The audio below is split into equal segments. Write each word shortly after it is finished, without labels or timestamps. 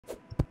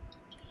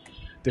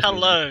Definitely.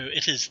 Hello,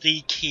 it is the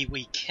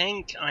Kiwi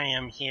Kink. I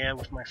am here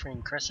with my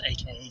friend Chris,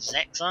 aka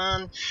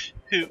Zakzahn,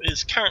 who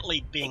is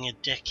currently being a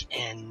dick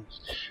and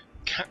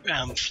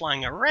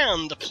flying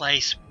around the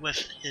place with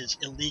his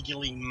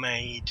illegally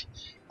made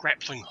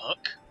grappling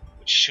hook,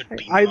 which should Hey,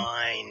 be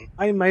mine.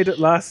 I made it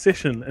last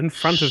session in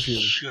front of you.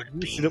 Should You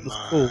be said it was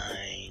cool.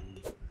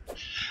 mine.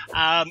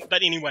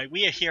 But anyway,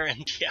 we are here in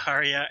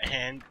Terraria,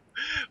 and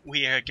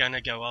we are going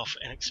to go off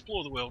and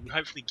explore the world and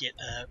hopefully get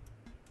a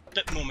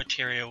bit more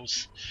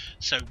materials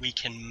so we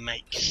can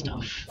make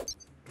stuff.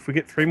 If we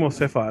get 3 more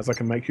sapphires, I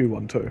can make you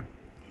one too.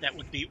 That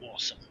would be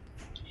awesome.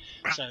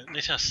 So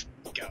let us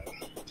go.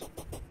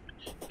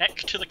 Back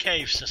to the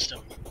cave system.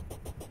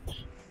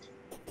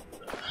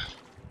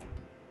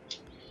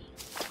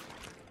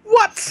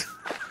 What?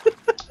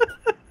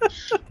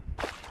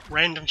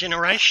 Random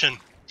generation.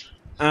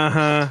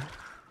 Uh-huh.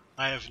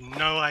 I have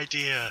no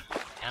idea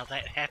how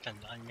that happened.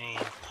 I mean,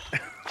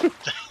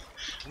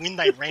 when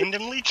they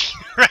randomly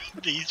generate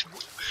these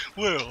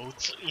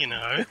worlds, you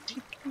know,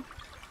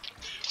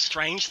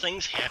 strange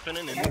things happen,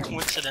 and in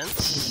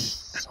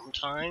coincidence,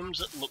 sometimes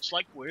it looks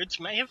like words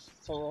may have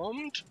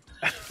formed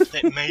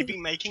that may be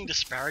making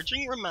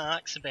disparaging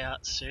remarks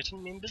about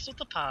certain members of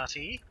the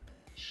party.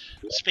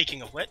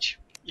 Speaking of which,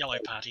 yellow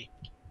party.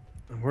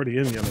 I'm already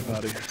in the other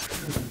party.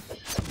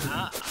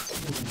 Ah.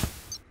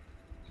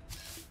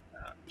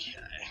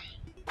 Okay.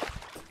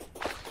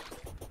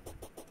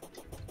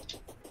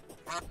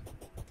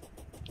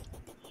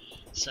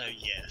 So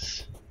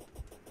yes.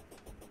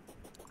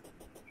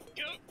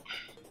 Go.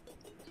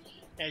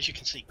 As you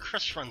can see,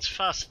 Chris runs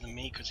faster than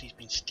me because he's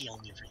been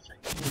stealing everything.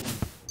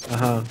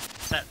 Uh-huh.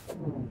 But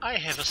I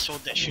have a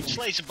sword that shoots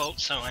laser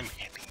bolts, so I'm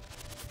happy.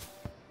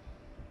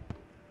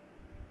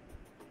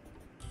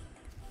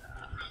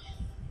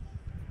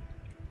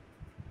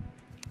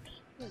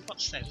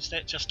 What's that? Is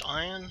that just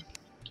iron?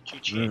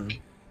 Did you check?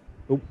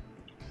 Oh.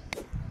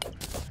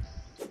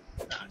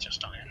 Ah,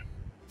 just iron.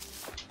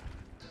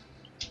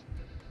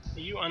 Are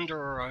you under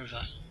or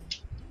over?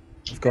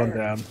 It's gone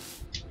down.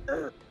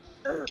 Okay.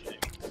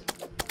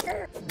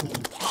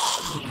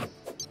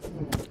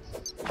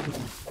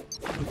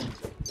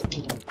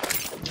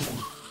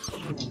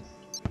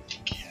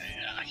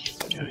 Here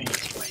we go.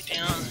 Here's the way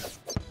down.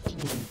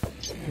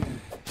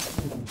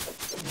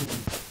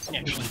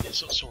 Naturally,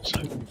 there's also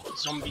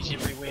zombies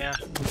everywhere.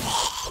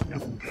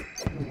 Yep.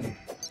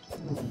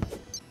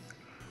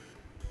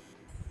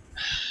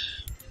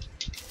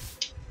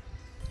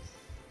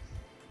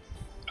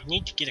 I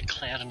need to get a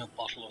cloud in a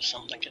bottle or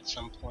something at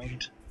some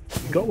point.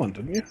 You got one,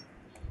 didn't you?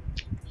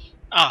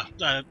 Ah,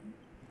 no,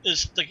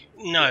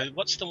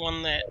 what's the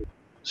one that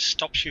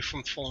stops you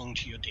from falling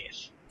to your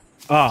death?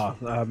 Ah,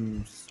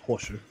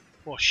 horseshoe,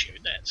 Horseshoe,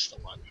 that's the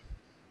one.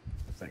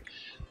 I think.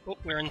 Oh,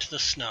 we're into the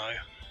snow.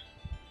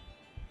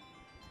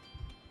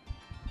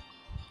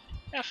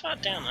 How far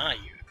down are you?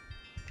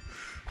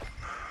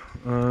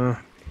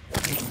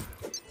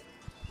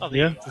 Oh, there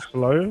Yeah, you are. just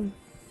below.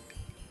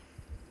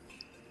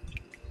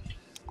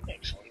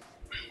 Excellent.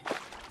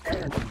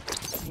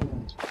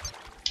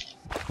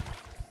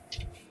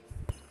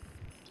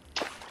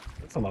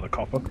 That's a lot of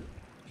copper.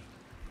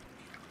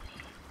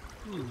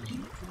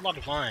 A lot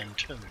of iron,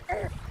 too.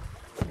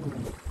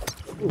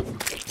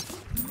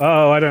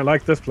 Oh, I don't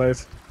like this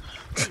place.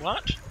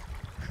 What?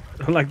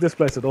 I don't like this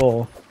place at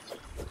all.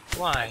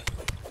 Why?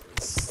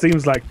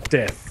 Seems like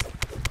death.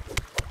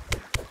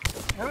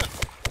 Oh,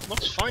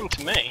 looks fine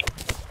to me.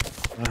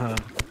 Uh-huh.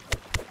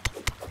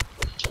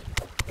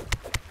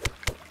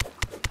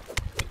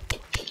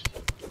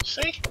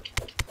 See?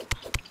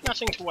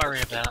 Nothing to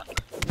worry about.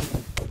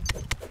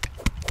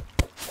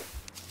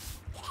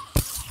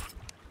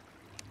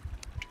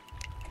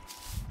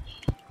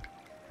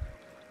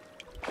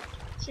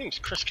 Seems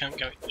Chris can't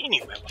go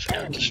anywhere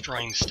without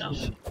destroying stuff.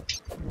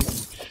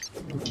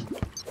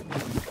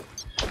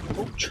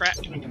 Oh, trap.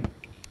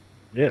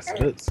 Yes,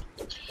 it is.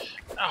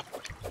 Oh,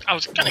 I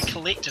was gonna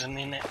collect it and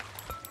then that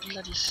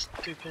bloody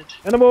stupid...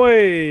 And a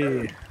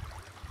boy!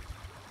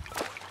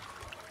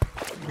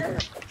 Actually, I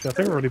think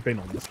I've already been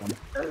on this one.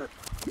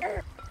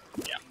 Yeah.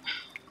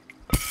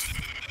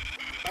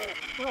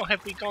 Well,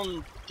 have we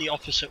gone the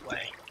opposite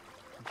way?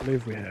 I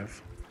believe we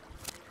have.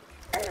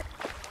 I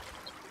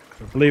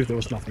believe there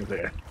was nothing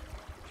there.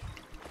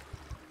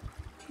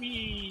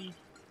 Whee!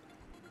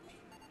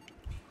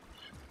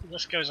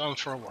 This goes on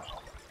for a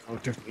while.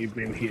 I've definitely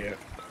been here.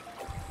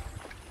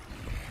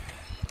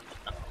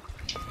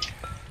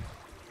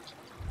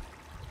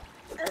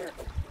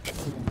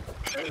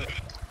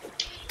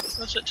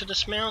 Was it to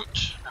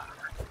dismount?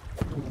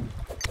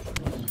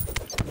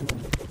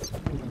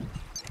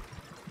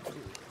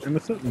 And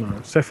is it?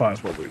 No,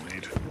 sapphire's what we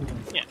need.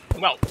 Yeah,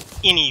 well,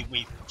 any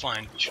we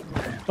find we should.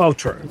 Oh,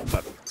 true.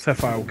 But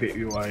sapphire will get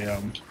you a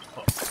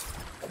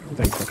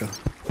thing quicker.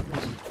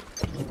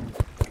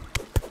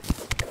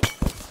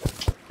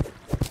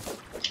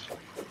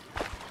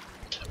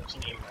 That was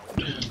an emerald.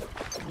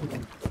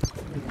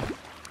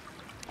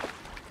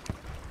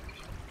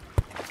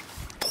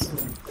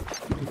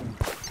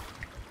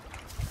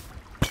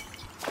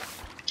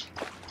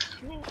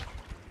 Cool.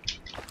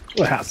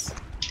 Oh, a house.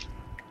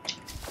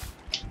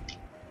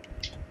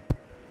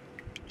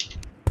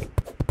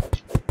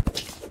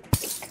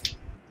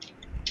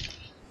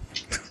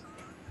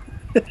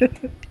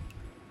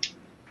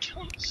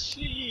 Can't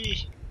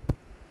see.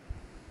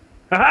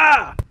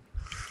 Haha!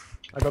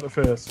 I got it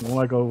first, and all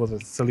I got was a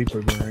silly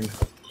boomerang.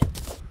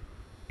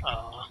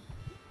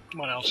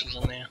 What else is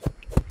in there?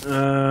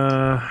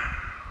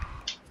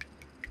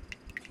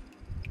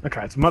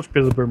 Okay, it's a much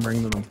better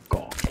boomerang than I've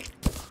got.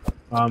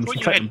 Some Thought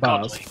you platinum had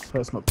bars, godly. so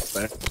that's not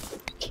bad.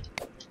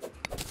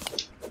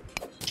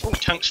 Oh,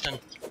 tungsten.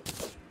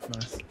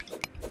 Nice.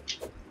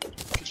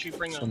 Could you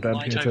bring a Some down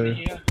light here over too.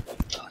 here?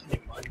 Oh,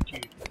 never mind. You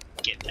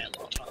get that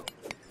lot. I'll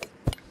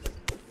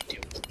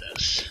deal with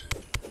this.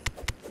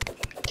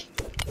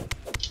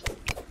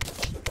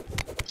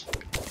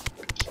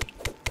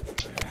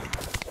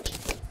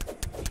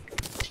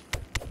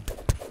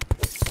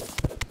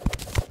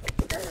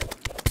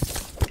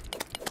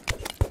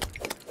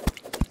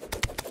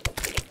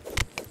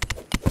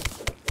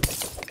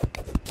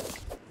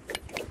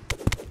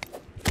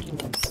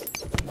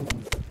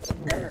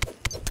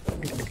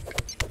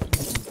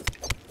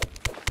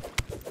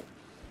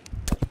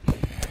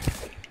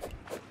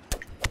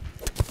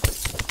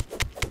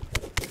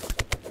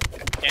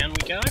 Down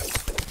we go.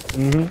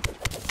 Mm-hmm.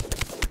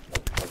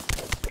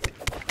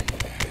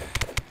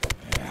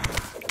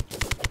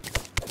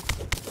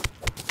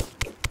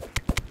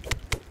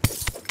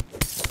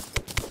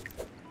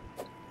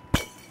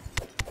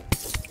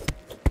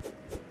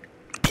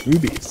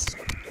 Rubies.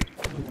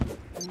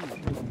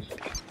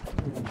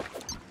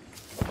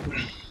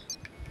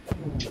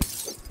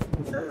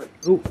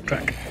 Oh,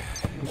 track.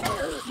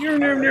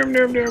 Yum, yum, yum,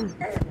 yum, yum.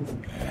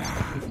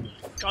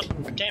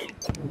 God damn.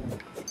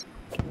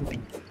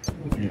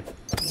 Yeah.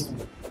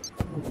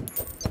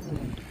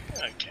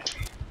 Okay.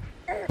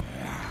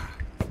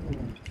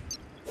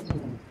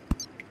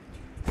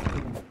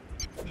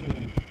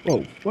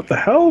 Whoa, what the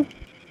hell?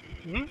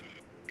 Hmm?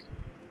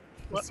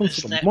 What Some is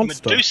sort of that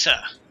monster.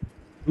 Medusa?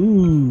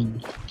 Ooh.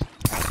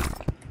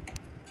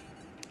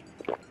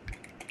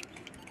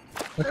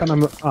 Why can't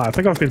I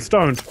think I've been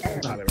stoned. Ah,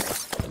 there we go.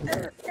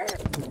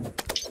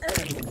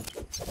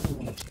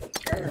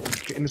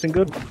 Get anything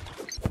good?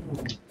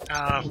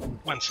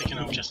 1 second,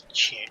 I'll just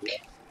check.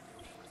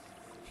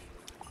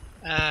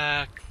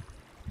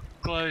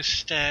 Glow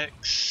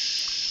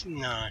stacks.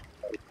 No.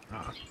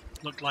 Ah.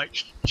 Looked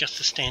like just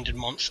a standard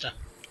monster.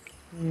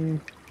 I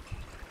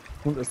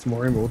want there's some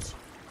more emeralds.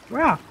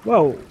 Wow,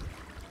 whoa.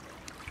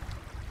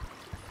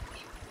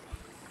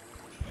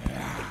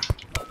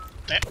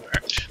 That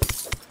worked.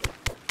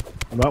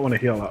 I might want to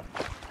heal up.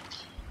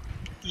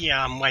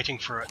 Yeah, I'm waiting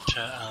for it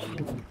to,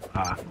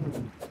 Ah.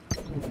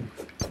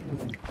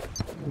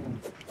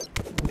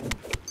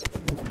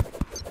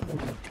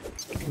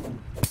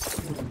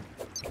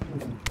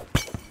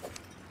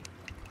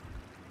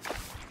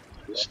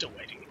 Still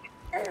waiting.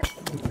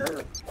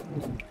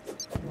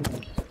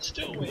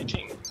 Still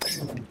waiting.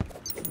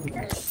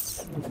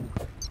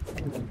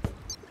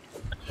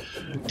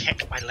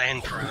 Attacked by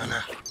land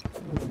piranha.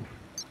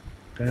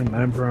 Damn,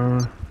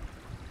 Lambra.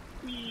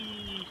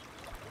 Whee.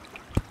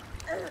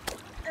 There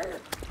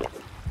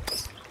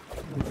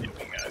we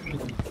go.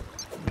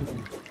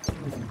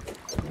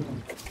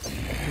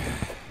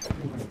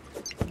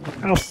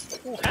 House.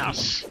 Oh,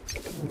 house.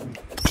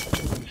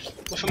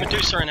 With a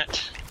Medusa in it.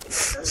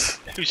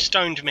 Who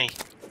stoned me.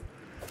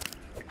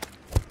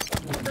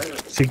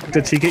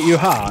 Did she get you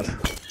hard?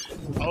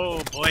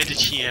 Oh boy, did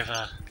she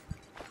ever.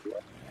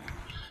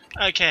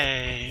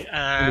 Okay,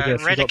 Let me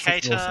guess, you got something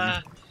Eradicator,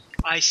 awesome.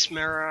 Ice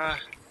Mirror,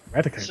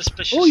 Eradicate.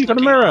 Suspicious Oh, you got a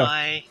looking mirror.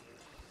 eye.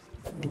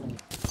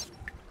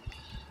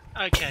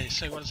 Okay,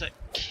 so what is it?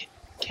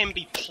 Can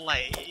be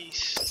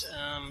placed.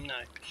 No.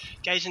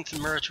 Gaze into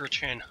the mirror to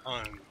return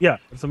home. Yeah,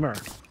 it's a mirror.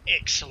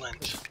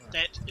 Excellent.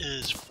 That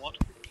is what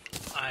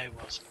I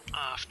was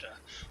after.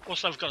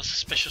 Also, I've got a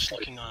suspicious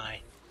looking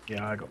eye.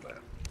 Yeah, I got that.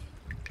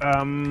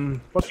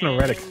 What's an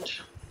eradicator?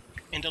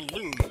 And a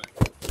loom.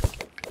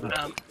 It's an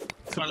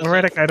what is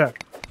eradicator.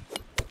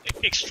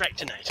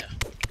 Extractinator.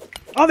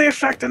 Oh, the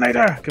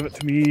extractinator! Give it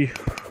to me.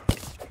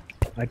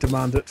 I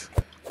demand it.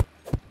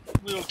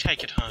 We'll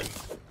take it home.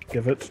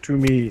 Give it to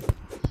me.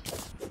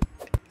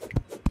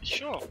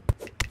 Sure.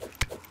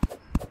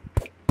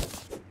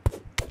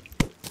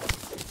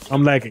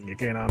 I'm lagging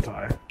again, aren't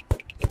I?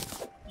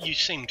 You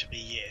seem to be,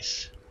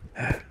 yes.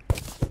 Right.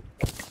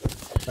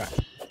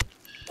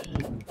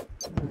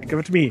 Give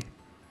it to me.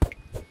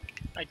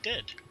 I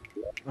did.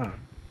 Oh.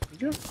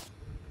 Did you?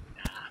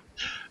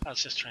 I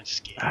was just trying to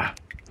scare you. Ah.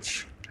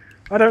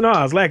 I don't know,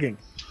 I was lagging.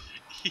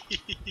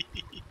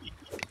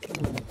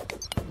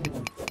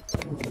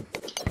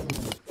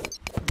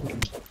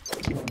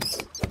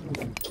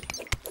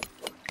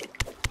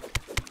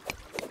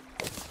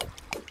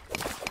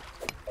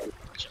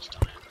 Just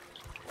iron.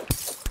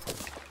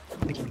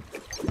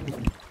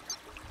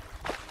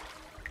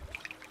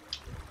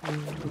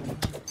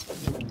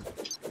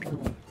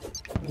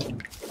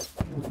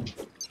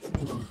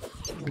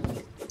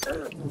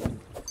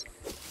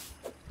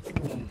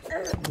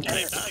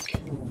 Hey, bug.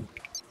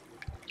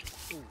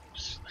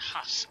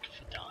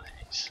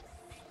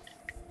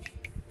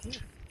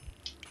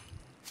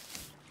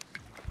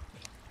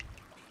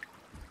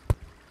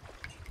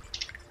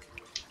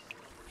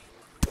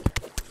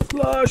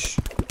 Slush!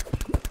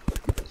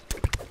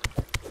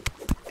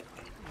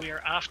 We're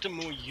after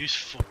more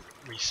useful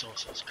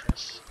resources,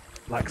 Chris.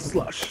 Like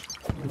slush.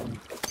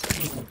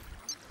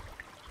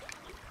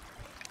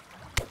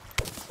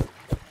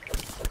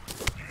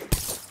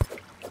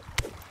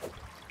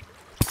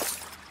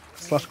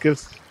 Slush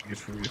gives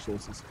useful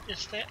resources.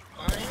 Is that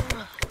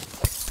iron?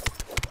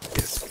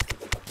 Yes.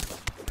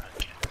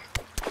 Okay.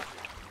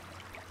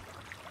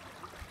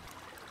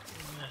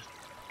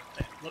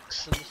 That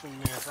looks a little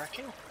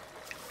nerve-wracking.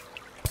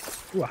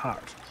 Ooh, a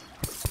heart.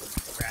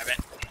 Grab it.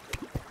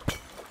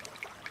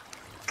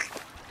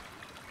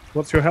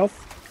 What's your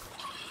health?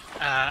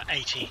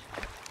 80.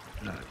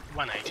 No.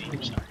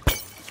 180, sorry.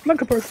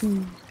 Blanca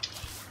potion.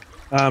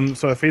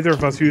 So if either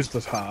of us use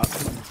this heart,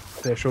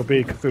 there shall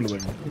be Cthulhu.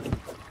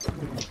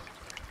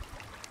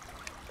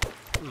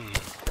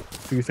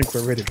 Do you think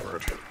we're ready for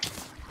it?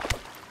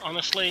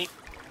 Honestly,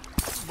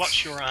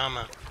 what's your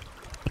armor?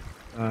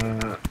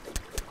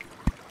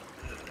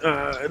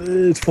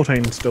 It's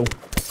 14 still.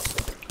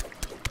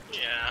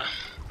 Yeah.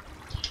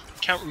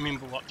 Can't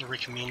remember what the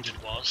recommended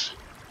was.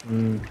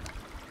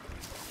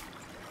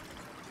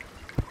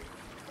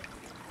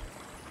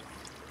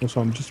 Also,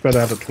 I'm just about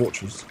out of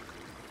torches.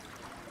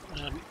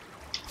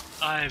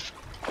 I've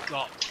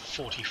got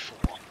 44.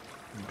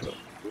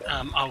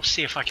 I'll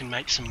see if I can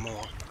make some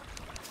more.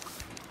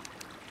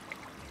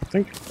 I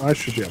think I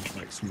should be able to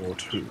make some more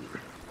too.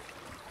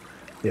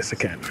 Yes, I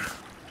can.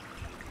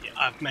 Yeah,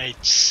 I've made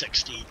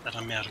 60, but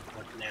I'm out of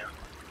wood now.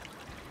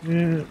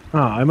 Yeah.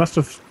 Ah, I must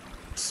have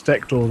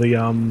stacked all the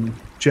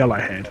gel I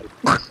had.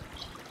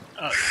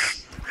 Oh,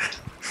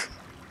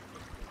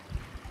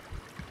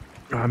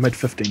 I made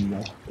 15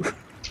 more.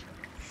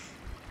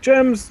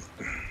 Gems!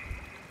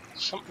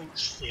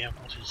 something's there.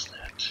 What is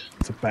that?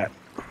 It's a bat.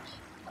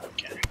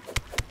 Okay.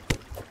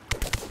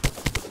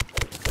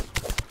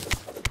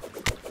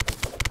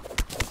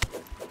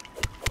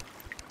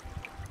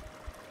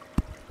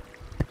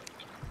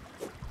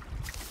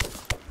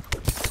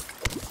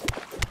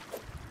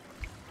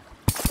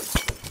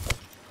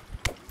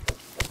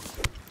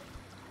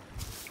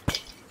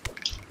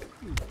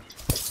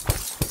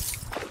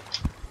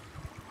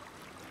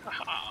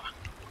 Aha.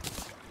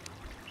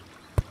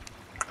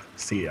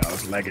 See, I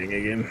was lagging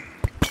again.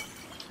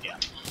 Yeah.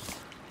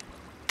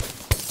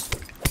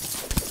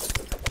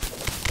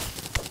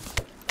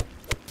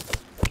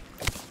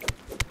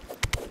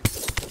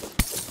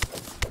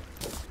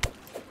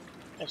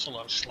 That's a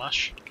lot of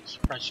slush.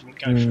 Surprised you didn't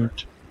go for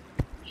it.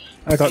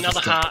 I got Another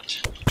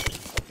heart.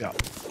 Yeah.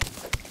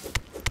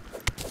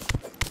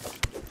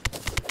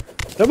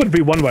 That would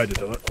be one way to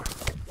do it.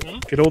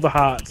 Get all the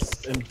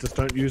hearts and just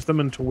don't use them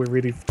until we're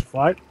ready to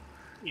fight.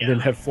 Yeah. And then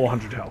have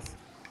 400 health.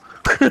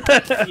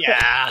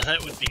 Yeah,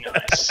 that would be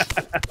nice.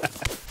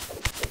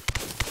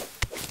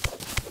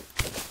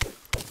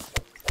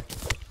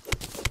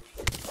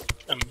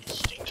 I'm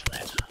sticking to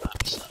that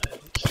heart, so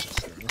it's just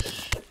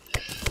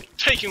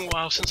taking a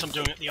while since I'm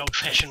doing it the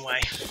old-fashioned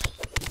way.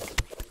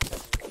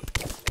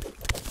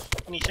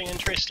 Anything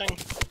interesting?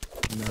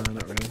 No,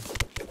 not really.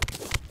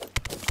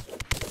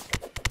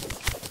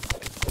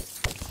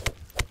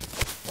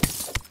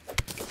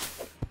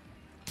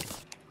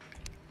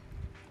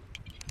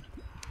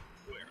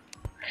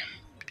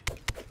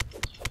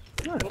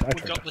 No,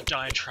 We've got the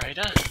Dire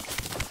Trader.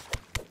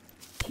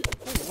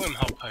 Ooh,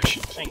 wormhole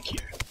potion, thank you.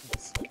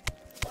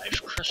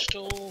 Life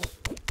crystal.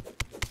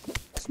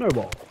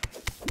 Snowball.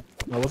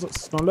 No, was it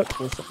Snowlip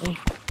or something?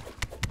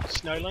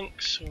 Snow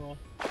links, or...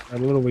 A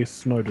little wee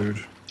snow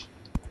dude.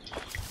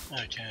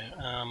 Okay,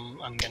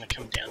 I'm gonna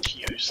come down to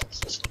you since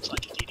this looks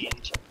like a dead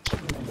end.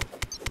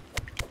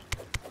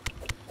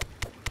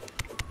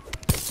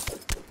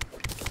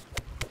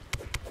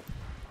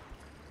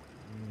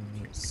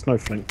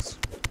 Snowflinks.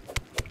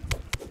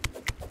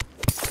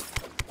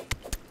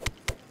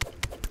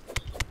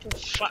 Oh,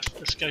 fuck,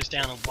 this goes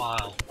down a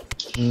while.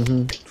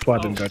 That's why I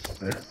didn't go to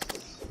there.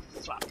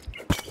 Fuck.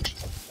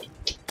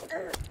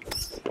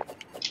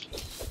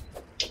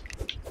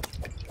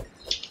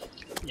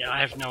 Yeah, I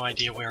have no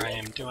idea where I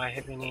am. Do I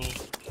have any...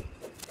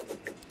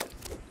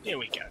 There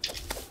we go.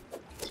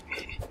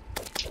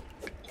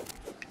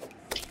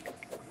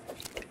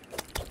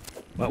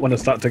 Might want to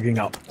start digging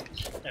up.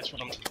 That's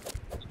what I'm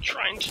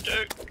trying to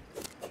do.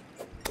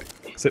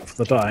 Except for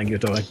the dying you're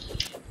doing.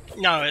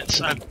 No, it's...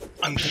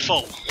 I'm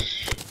full.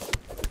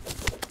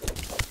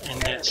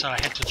 And that's...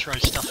 I had to throw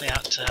stuff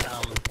out to,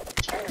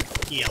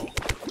 heal.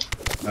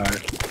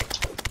 Alright.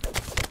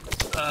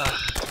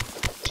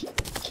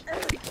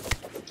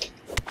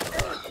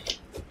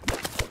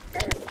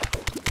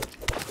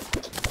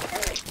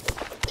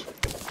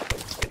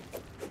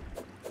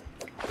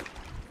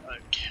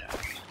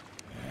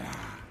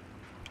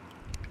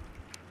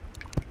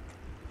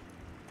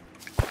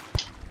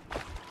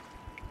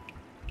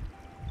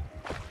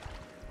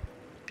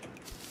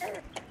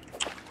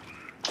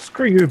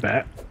 Screw you,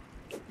 bat.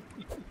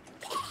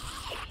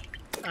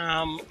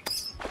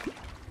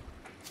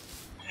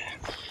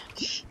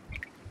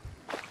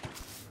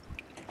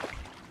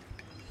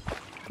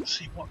 Let's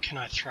see, what can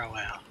I throw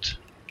out?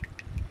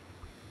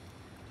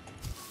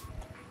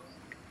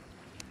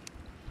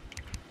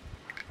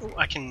 Oh,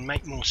 I can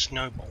make more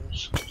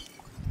snowballs.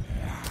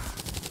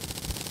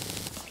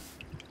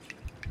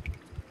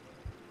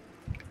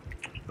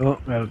 Oh,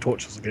 out of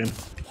torches again.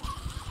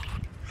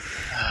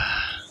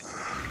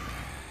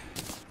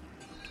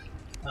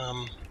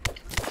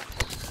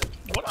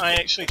 What I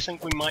actually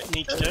think we might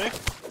need to do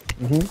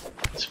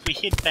is if we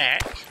head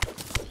back,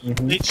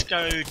 let's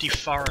go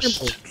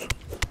deforest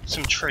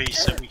some trees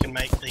so we can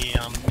make the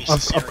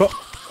necessary...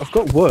 I've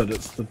got wood.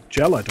 It's the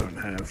gel I don't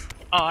have.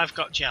 Oh, I've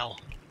got gel.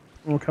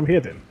 Well, come here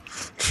then.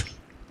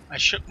 I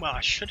should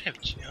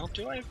have gel.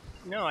 Do I?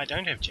 No, I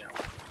don't have gel.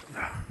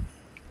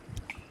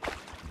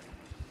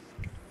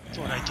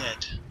 Thought I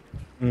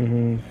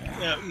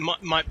did.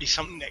 Might be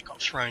something that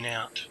got thrown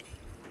out.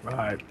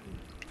 Right.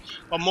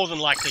 Well, more than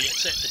likely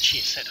it's at the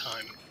chest at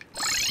home.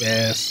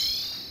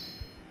 Yes.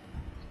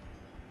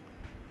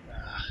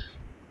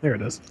 There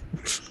it is.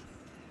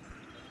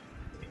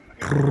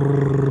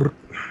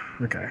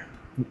 Okay.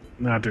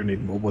 Now I do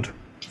need more wood.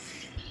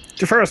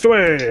 Deforest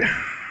away!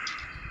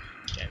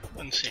 Okay,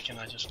 1 second,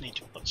 I just need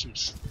to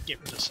get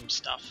rid of some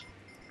stuff.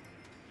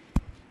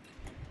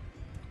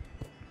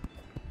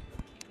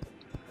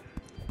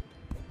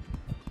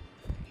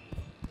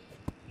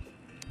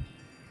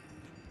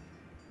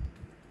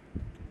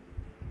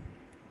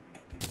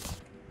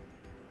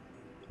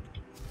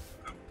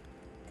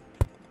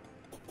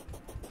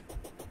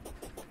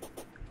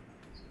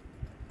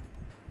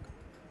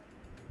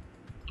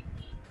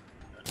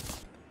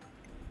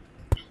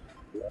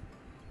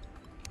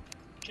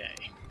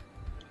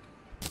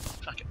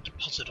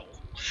 Deposit all.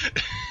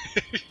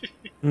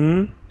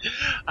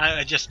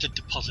 I just did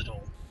deposit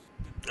all.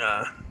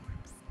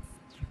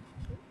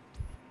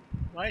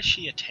 Why is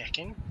she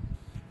attacking?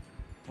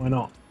 Why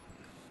not?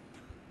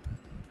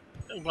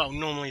 Well,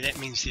 normally that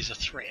means there's a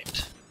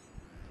threat.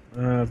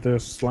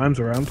 There's slimes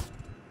around.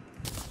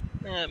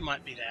 It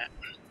might be that.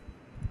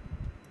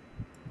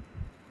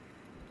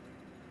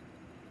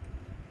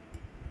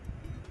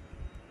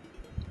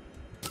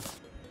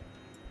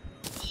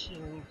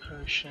 Healing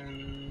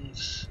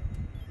potions.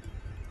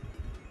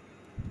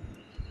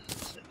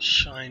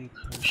 Shine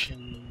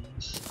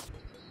potions.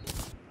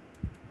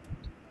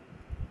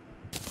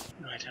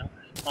 Right out.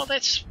 Oh,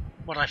 that's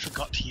what I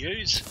forgot to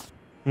use.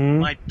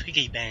 My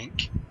piggy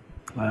bank.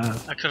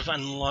 I could have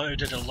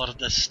unloaded a lot of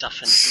this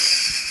stuff in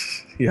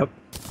here. Yep.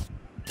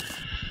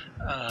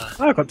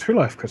 I got 2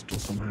 life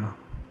crystals somehow.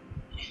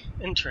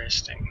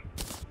 Interesting.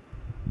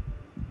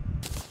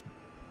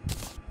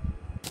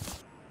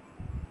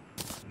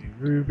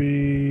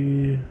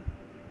 Ruby.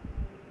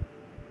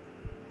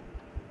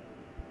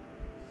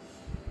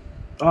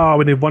 Oh,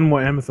 we need 1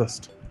 more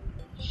amethyst.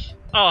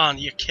 Oh,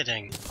 you're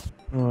kidding.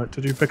 Alright,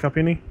 did you pick up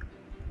any?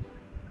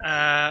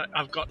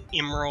 I've got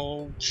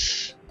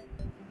emeralds.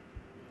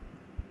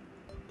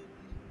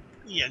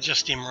 Yeah,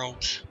 just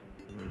emeralds.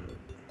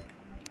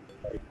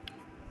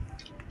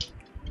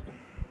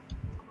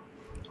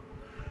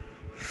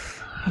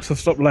 So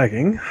stop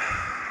lagging.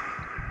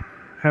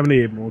 How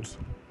many emeralds?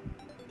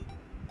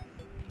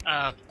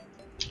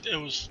 It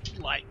was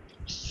like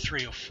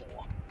 3 or 4.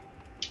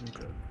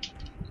 Okay.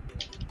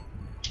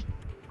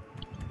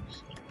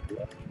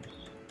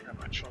 How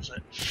much was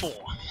it? 4.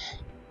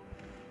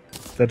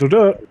 That'll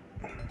do it.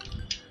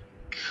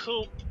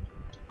 Cool.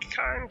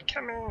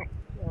 Coming.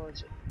 Where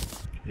is it?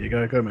 Here you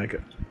go, go make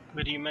it.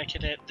 Where do you make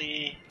it at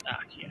the... Ah,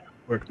 yeah.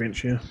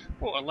 Workbench here.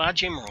 Oh, a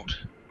large emerald.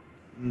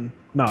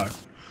 No.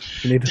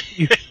 You need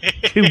to,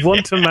 you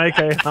want to make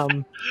a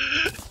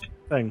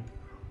thing.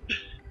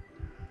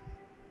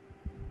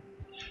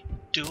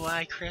 Do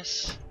I,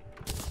 Chris?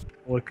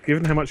 Well,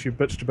 given how much you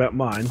bitched about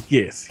mine,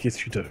 yes you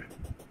do.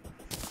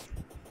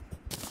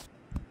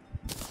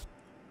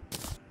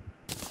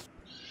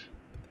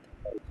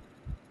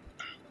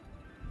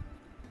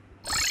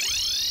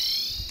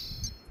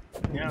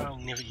 No, I'll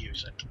never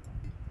use it.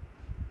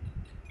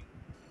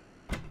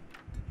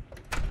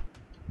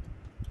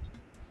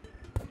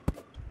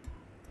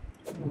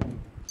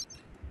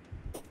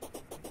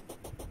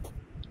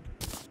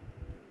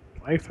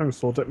 Why are you throwing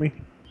swords at me?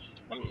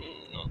 I'm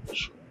not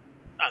sure.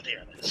 Ah, there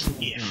it is.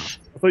 F.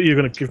 I thought you were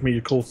going to give me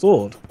your cool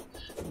sword.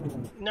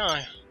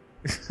 No.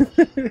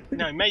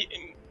 No,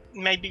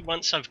 maybe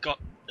once I've got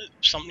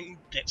something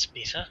that's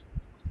better.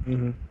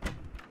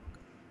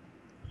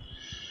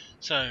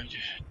 So,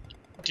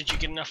 did you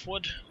get enough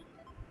wood?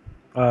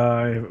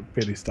 I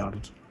barely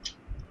started.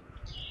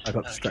 I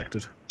got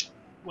distracted.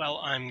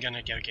 Well, I'm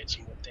gonna go get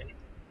some wood then.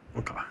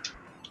 Okay.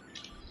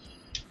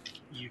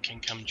 You can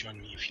come join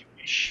me if you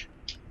wish.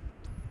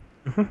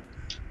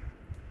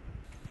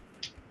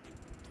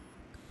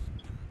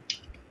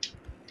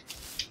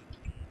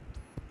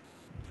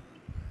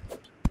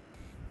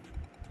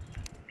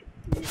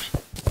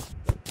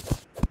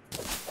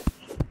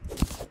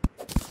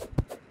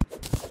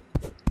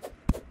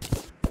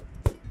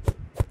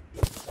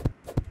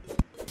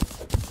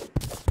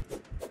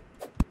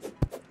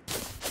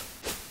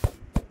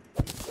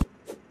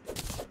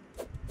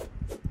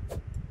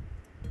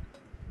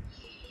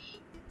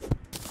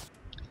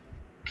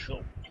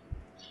 Cool.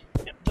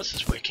 Yep, this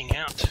is working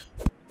out.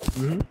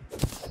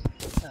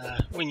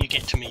 When you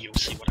get to me, you'll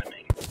see what I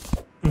mean.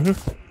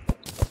 Mm-hmm.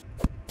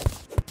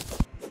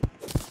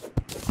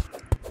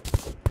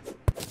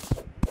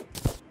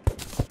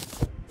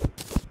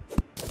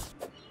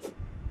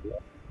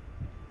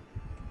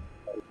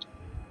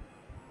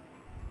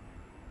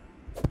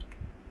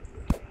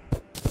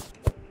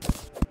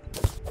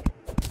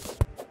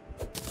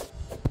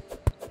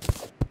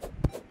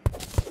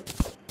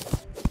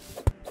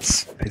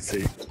 I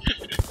see.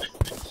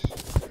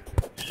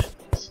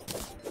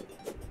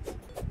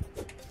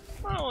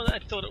 Oh, I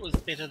thought it was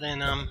better than,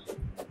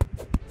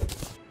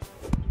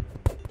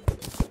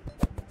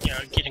 you know,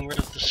 getting rid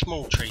of the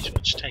small trees,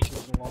 which take a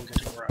little longer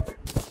to grow.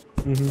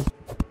 Mm-hmm.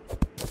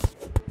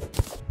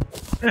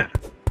 Yeah.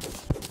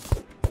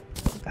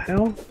 What the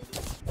hell?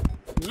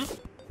 Hmm?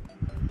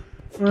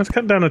 Well, let's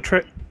cut down a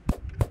tree.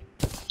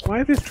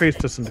 Why are these trees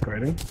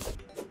disintegrating?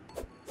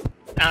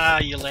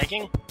 You're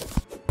lagging?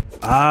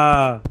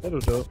 Ah, that'll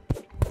do it.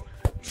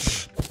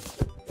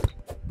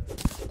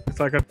 It's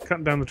like I'm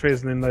cutting down the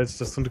trees and then those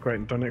disintegrate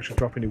and don't actually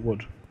drop any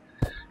wood.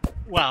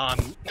 Well,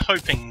 I'm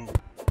hoping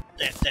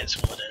that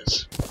that's all it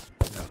is.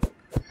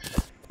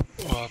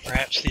 Yeah. Or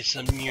perhaps there's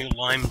some new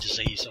Lyme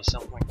disease or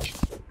something.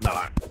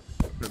 No,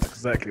 that's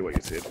exactly what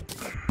you said.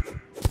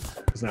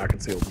 Because now I can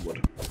see all the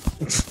wood.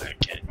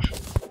 Okay.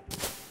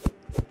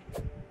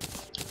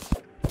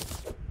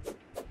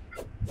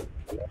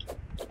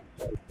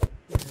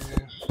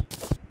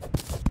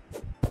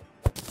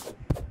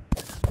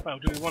 Well,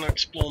 do we want to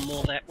explore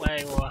more that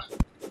way, or...?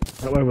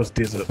 That way was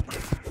desert.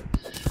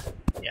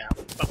 Yeah,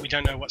 but we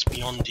don't know what's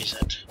beyond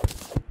desert.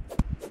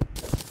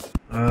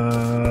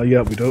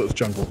 Yeah, we do. It's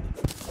jungle.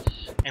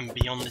 And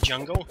beyond the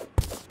jungle?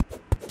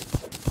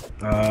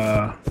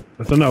 I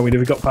don't know. We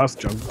never got past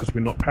the jungle because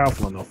we're not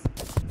powerful enough.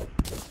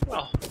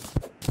 Well,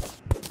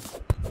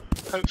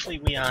 hopefully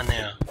we are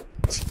now.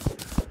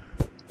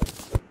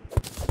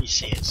 You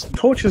see, it's not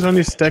Torches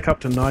only stack up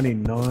to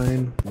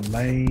 99.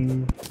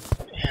 Lame.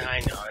 Yeah, I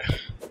know.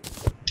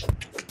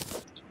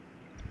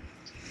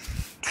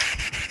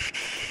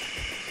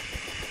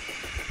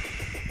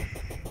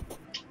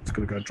 Just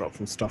gonna go drop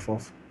some stuff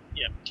off.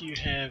 Yep. Do you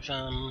have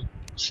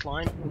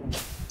slime?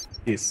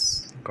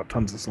 Yes, got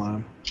tons of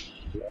slime.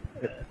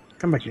 Yep.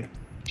 Come back here.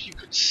 If you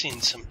could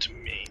send some to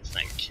me,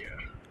 thank you.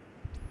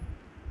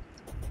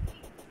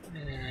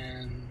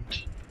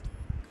 And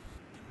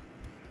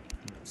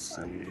Let's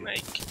I'll see.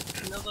 make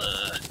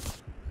another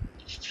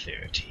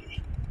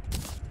 30.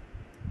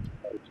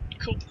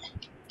 Cool.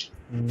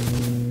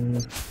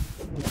 Yeah.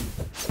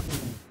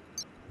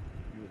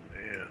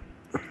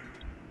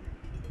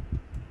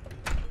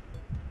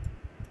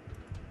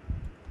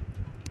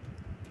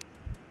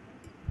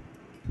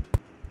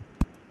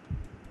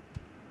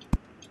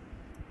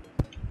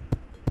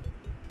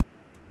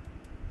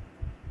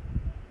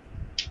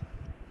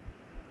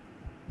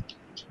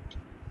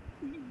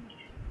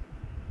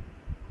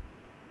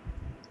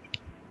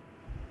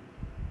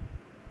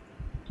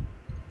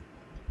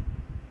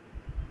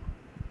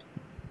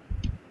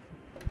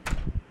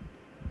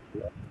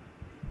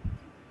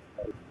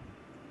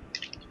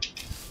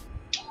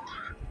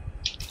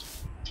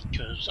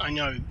 Because I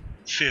know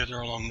further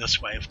along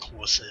this way, of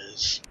course,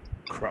 is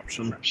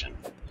Corruption. corruption.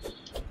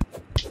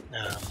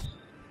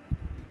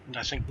 And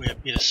I think we're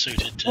better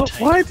suited to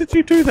take... Why did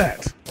you do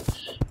that?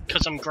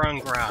 Because I'm growing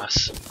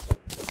grass.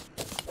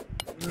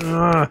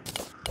 Ah,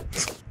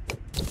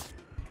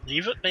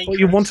 Leave it be. well,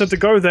 you Chris. wanted to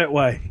go that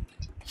way.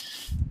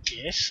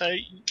 Yes, so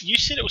you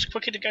said it was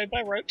quicker to go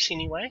by ropes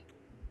anyway.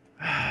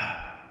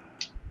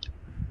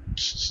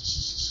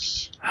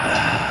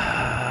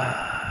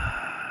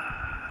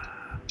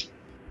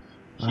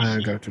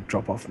 I'm going to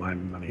drop off my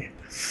money.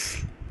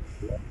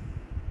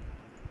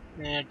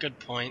 Yeah, good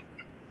point.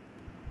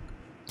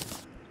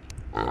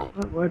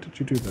 Why did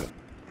you do that?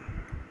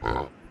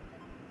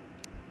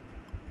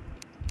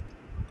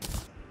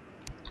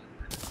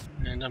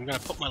 And I'm going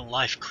to put my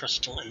life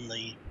crystal in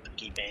the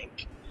piggy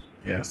bank.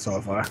 Yeah, so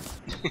have I.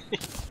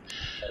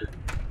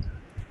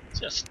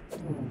 Just...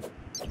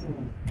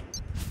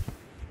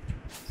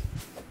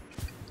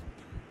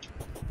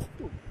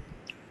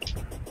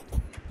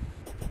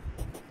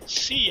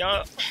 See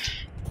ya!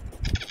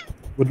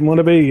 Wouldn't want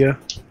to be here.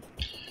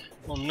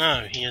 Well,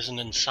 no, he isn't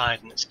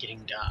inside and it's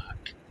getting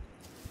dark.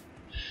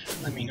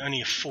 I mean,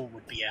 only a fool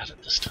would be out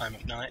at this time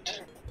of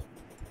night.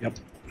 Yep.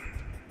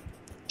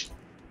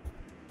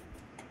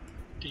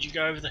 Did you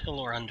go over the hill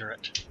or under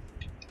it?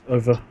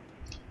 Over.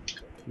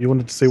 You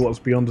wanted to see what was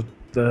beyond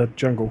the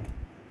jungle.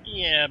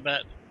 Yeah,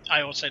 but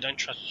I also don't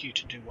trust you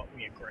to do what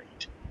we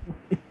agreed.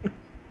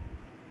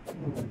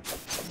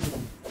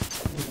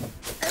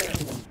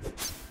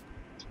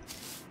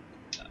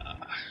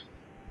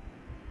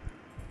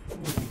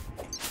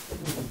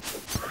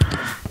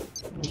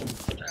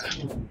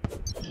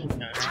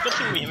 No, it's a good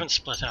thing we haven't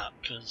split up,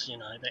 because, you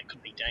know, that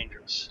could be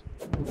dangerous.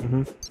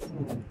 Mm-hmm.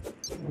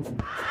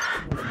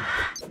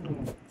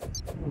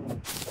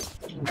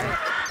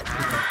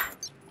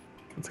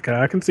 It's okay,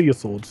 I can see your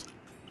swords.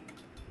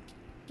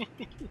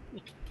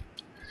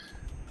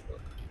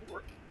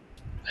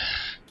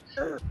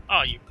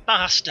 Oh, you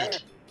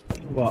bastard!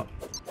 What?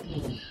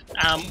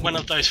 One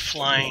of those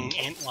flying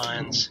ant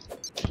lions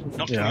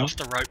knocked me off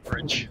the rope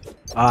bridge.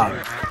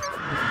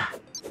 Ah.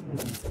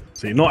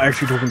 So you're not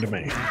actually talking to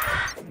me.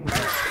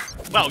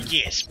 Well,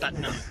 yes, but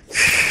no.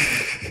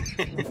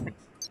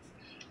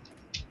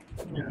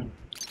 Yeah.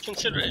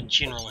 Consider it a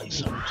general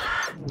insult.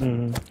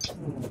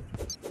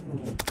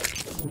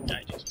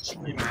 Dangerous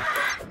slime.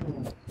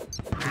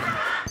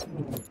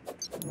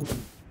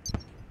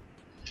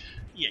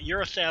 Yeah, you're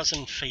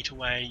 1,000 feet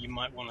away. You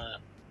might want to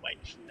wait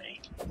for me.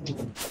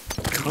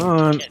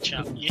 Can't. Catch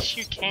up. Yes,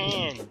 you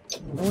can.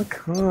 No, I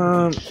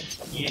can't.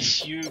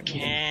 Yes, you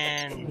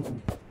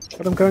can.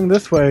 But I'm going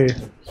this way.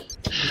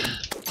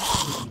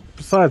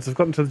 Besides, I've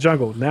gotten to the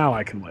jungle. Now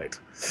I can wait.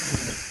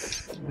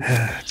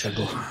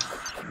 Jungle.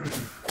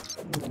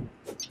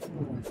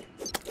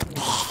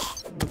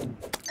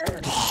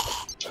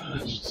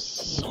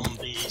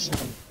 Zombies.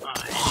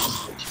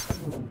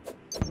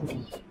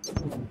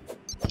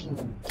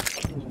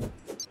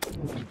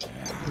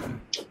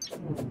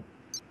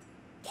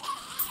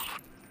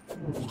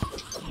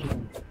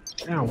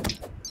 Ow.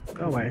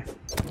 Go away.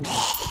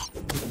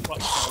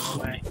 What's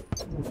going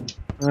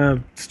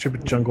away?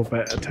 Stupid jungle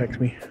bat attacked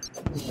me.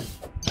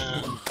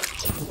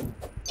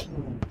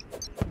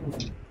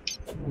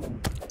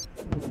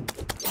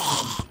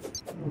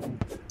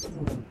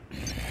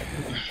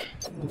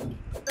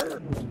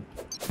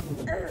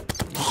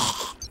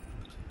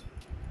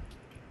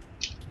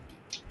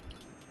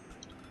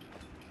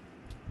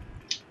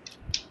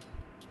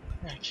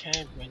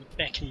 Okay, we're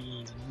back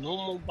in the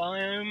normal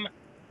biome.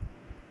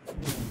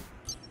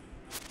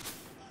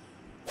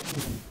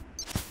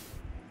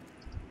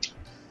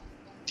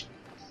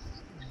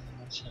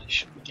 So I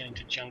should be getting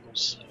to jungle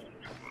soon.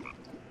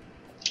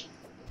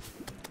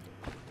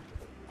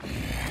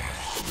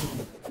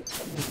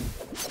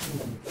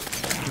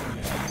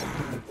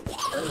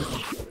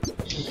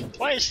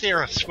 Why is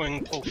there a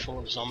swimming pool full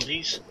of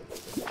zombies?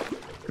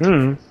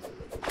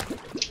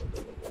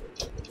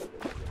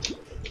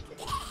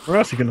 Where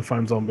else are you going to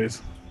find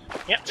zombies?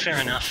 Yep, fair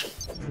enough.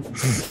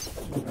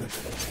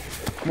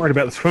 I'm worried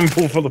about the swimming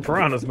pool full of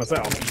piranhas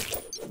myself.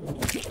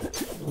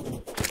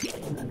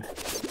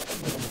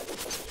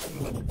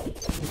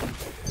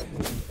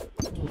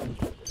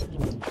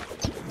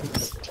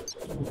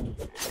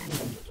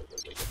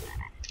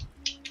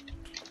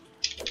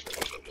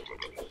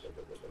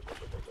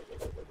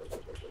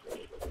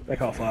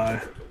 Back off,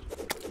 fly.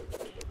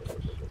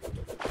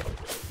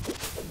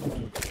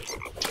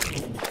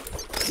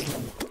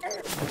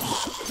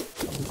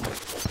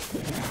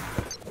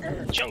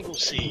 Jungle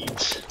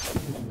seeds.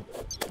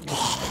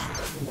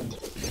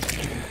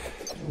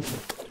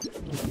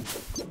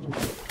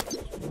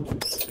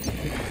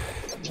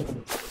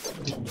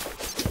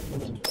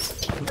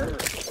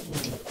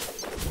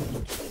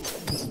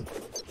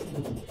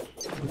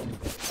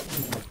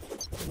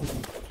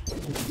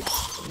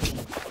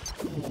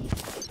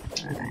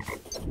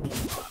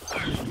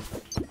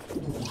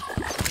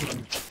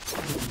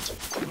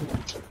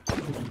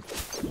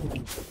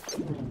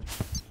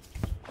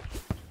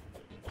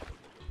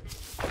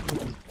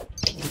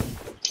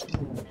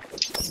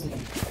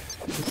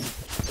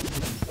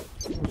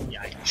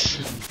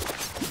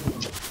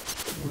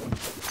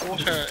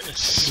 Water is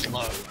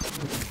slow.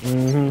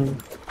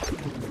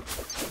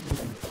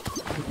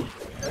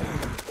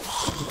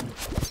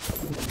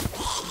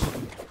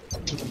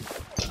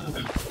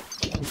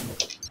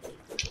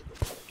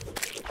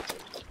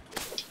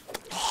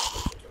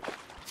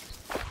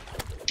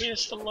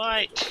 Where's the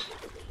light?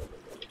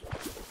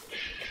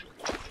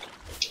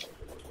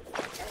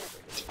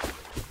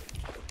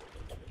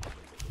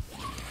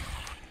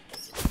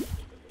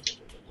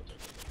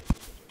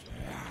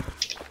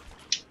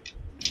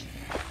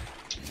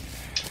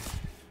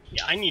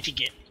 I need to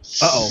get.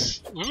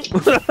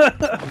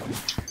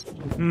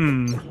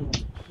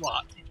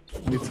 What?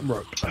 Need some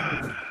rope.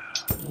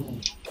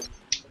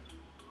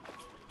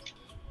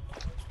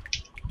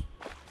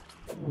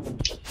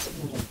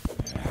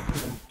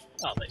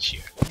 Oh, that's you.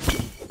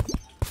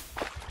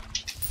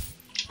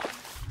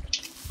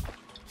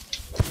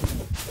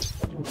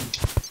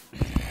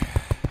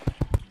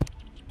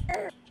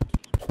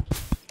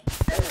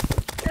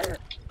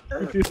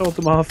 If you sold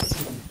them off.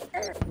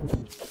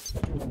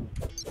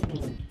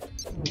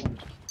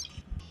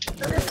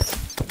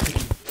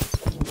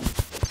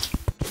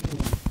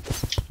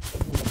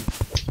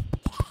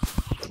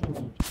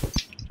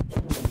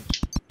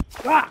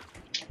 Ah!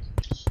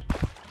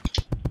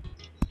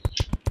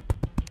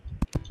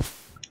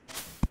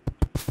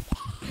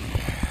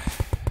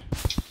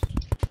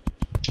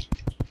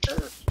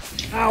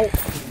 Ow!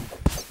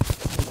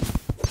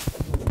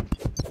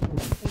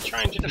 I'm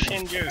trying to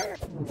defend you.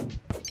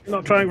 You're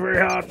not trying very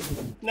hard.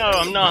 No,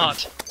 I'm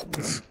not.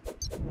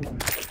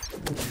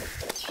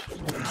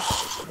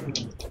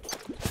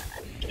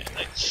 Okay,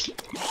 let's...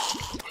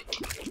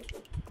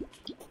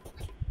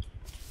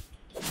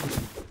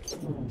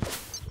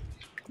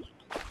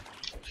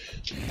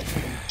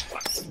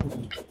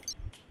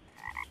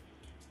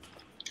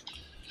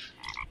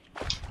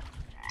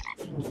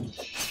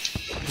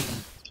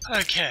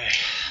 Okay,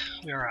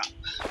 we're up.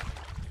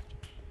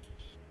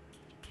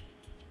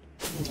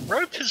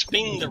 Rope has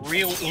been the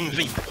real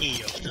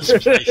MVP of this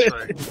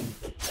playthrough.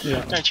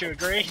 Yeah. Don't you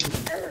agree?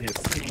 Yes.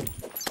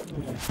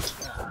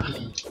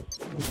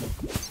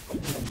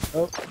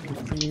 Oh,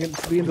 bringing it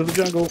to the end of the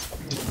jungle.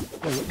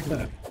 Oh, what's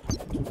that?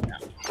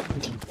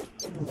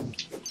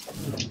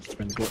 It's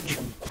been a glitch.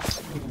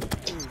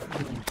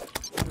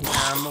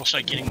 I'm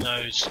also getting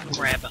those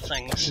grabber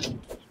things.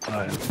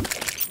 Oh, yeah.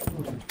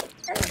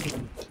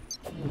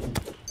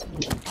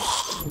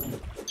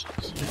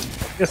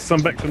 Yes,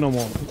 I'm back to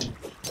normal.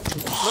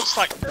 Looks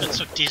like it's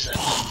a desert.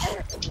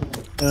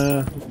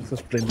 It's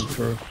just blending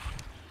through.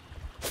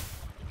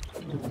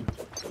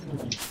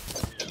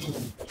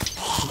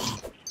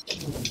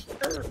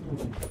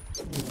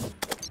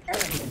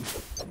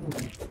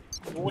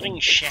 Boarding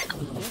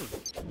shackle.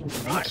 Ooh,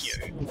 thank you.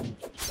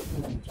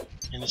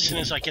 And as soon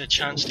as I get a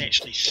chance to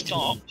actually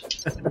stop...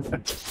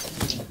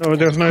 Oh,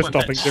 there's no equip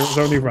stopping, it. there was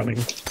only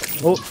running.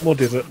 Oh, more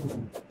desert.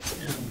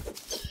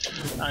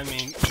 I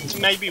mean,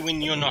 maybe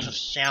when you're not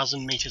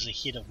 1,000 meters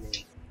ahead of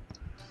me.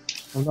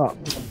 I'm not.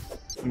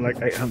 I'm like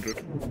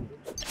 800.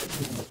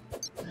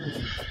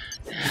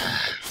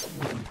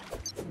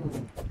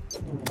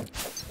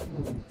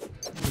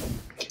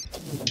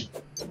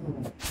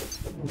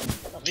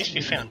 At least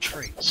we found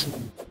trees.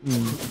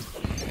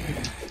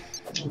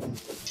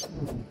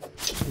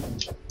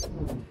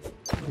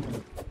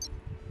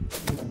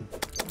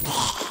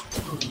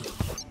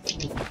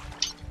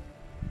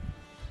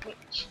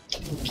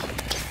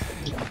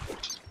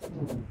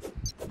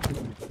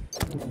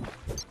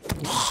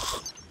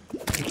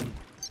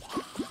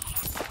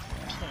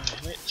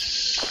 Let's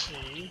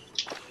see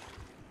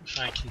if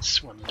I can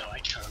swim. No, I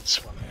can't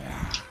swim.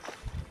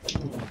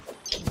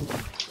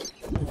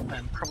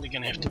 I'm probably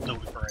going to have to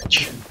build a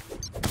bridge.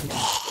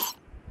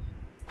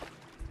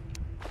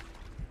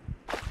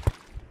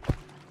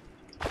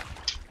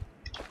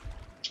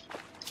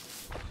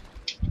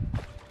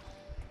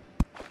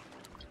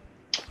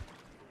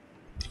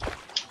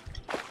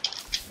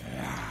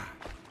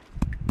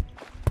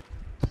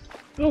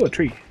 Oh, a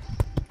tree.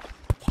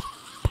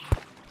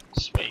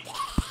 Sweet.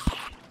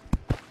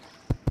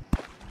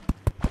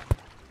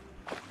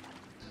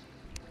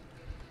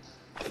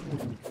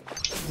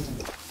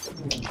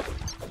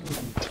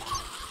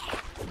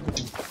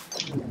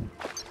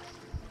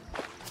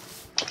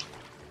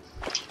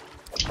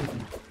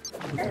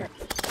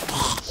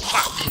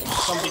 Fuck!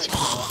 Zombies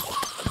come along.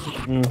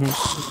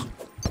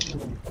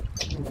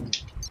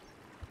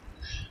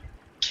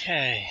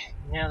 Okay,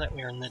 now that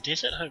we're in the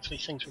desert, hopefully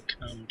things will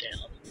calm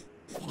down.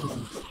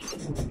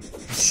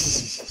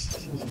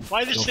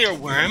 Why is there a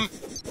worm?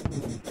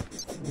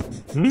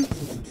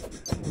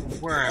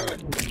 Worm.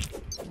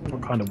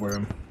 What kind of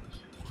worm?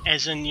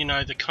 As in, you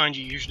know, the kind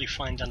you usually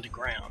find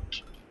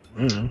underground.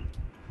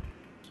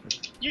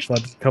 You... So I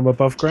just come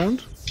above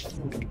ground?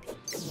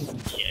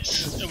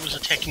 Yes, it was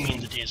attacking me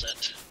in the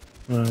desert.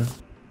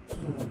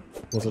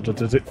 Was it a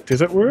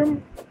desert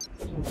worm?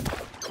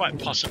 Quite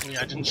possibly,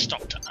 I didn't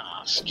stop to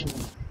ask.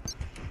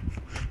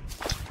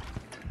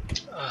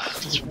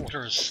 This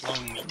water is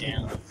slowing me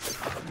down.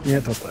 Yeah,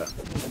 it does that.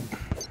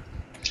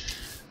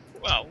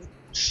 Well,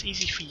 it's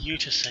easy for you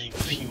to say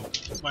with your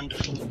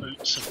wonderful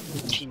boots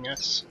of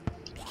genius.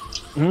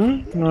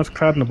 No, it's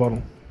cloud in a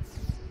bottle.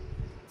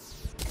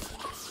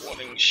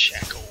 Boarding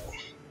shackle.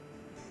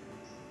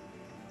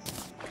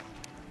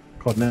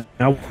 God,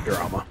 now your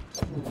armor.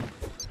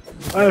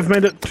 I have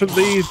made it to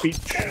the beach.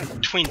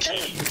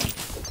 20.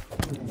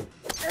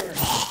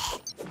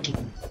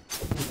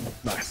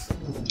 Nice.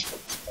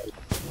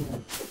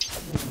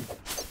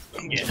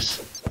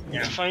 Yes.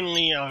 Now, if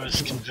only I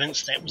was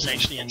convinced that was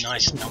actually a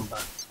nice number.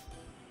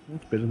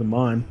 That's better than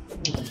mine.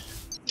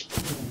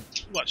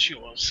 What's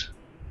yours?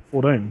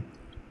 14.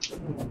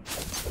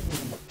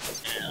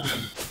 Yeah,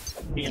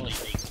 barely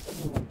legal.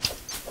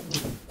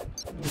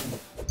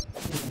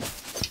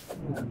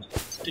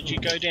 Did you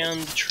go down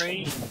the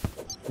tree?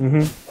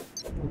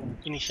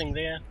 Anything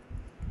there?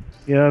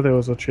 Yeah, there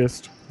was a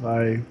chest.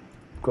 I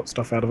got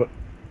stuff out of it.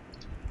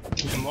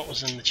 And what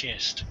was in the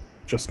chest?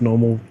 Just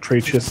normal tree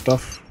chest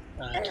stuff.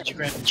 Did you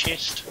grab the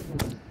chest?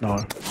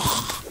 No.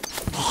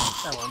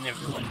 Oh, well,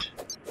 never mind.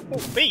 Oh,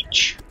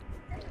 beach!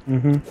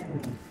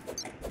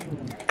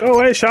 Go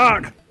away,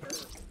 shark!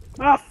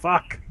 Ah,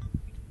 fuck.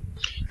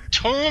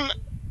 Torn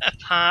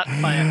apart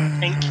by a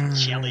pink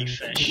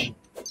jellyfish.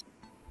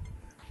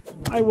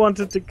 I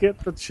wanted to get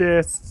the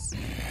chests.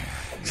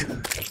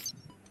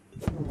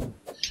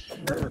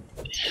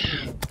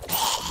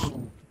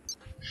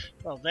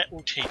 Well, that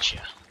will teach you.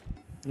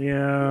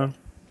 Yeah.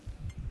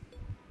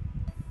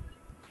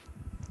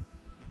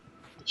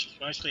 Which is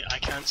mostly I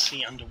can't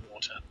see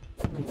underwater.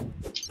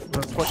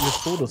 That's what your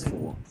sword is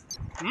for.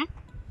 Hmm?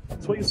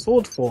 That's what your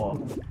sword's for.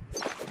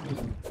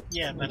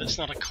 Yeah, but it's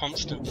not a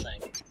constant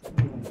thing.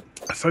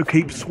 So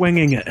keep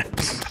swinging it.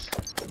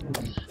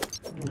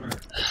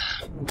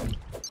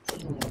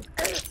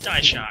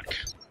 Die, shark.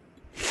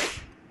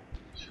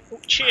 Oh,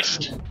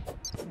 chest!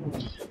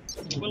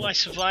 Will I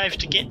survive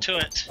to get to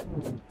it?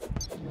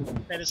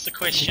 That is the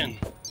question.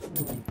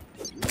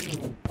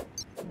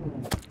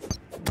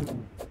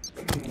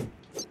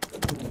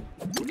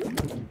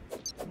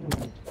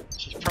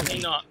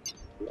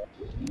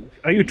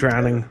 Are you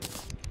drowning?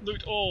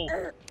 Loot all.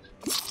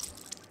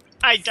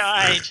 I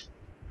died.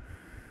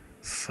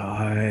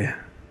 Sigh.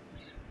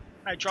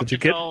 I dropped you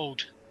the get-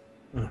 gold.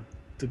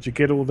 Did you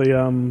get all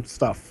the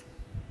stuff?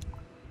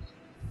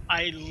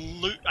 I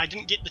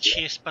didn't get the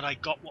chest, but I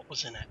got what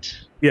was in it.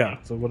 Yeah.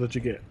 So what did you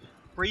get?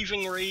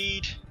 Breathing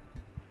reed.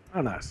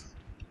 Oh, nice.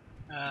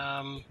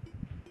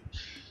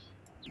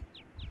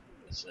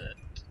 What's it?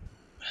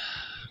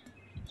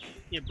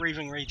 Yeah,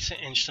 breathing reed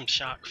and some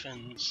shark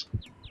fins.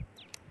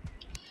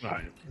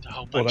 Right. And a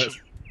whole Well, bunch of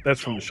that's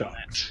from the gold on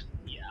sharks.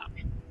 it.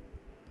 Yeah.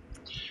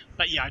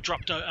 But yeah, I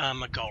dropped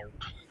a gold.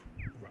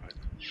 Right.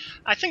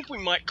 I think we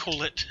might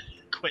call it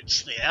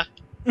quits there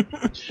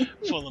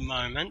for the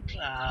moment.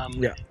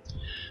 Yeah.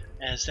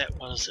 As that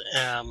was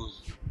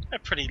a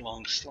pretty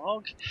long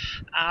slog.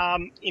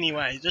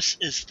 Anyway, this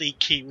is the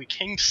Kiwi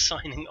King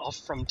signing off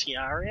from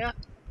Terraria.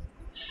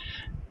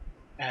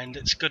 And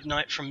it's good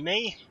night from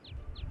me.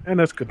 And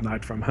that's good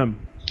night from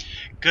him.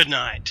 Good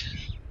night.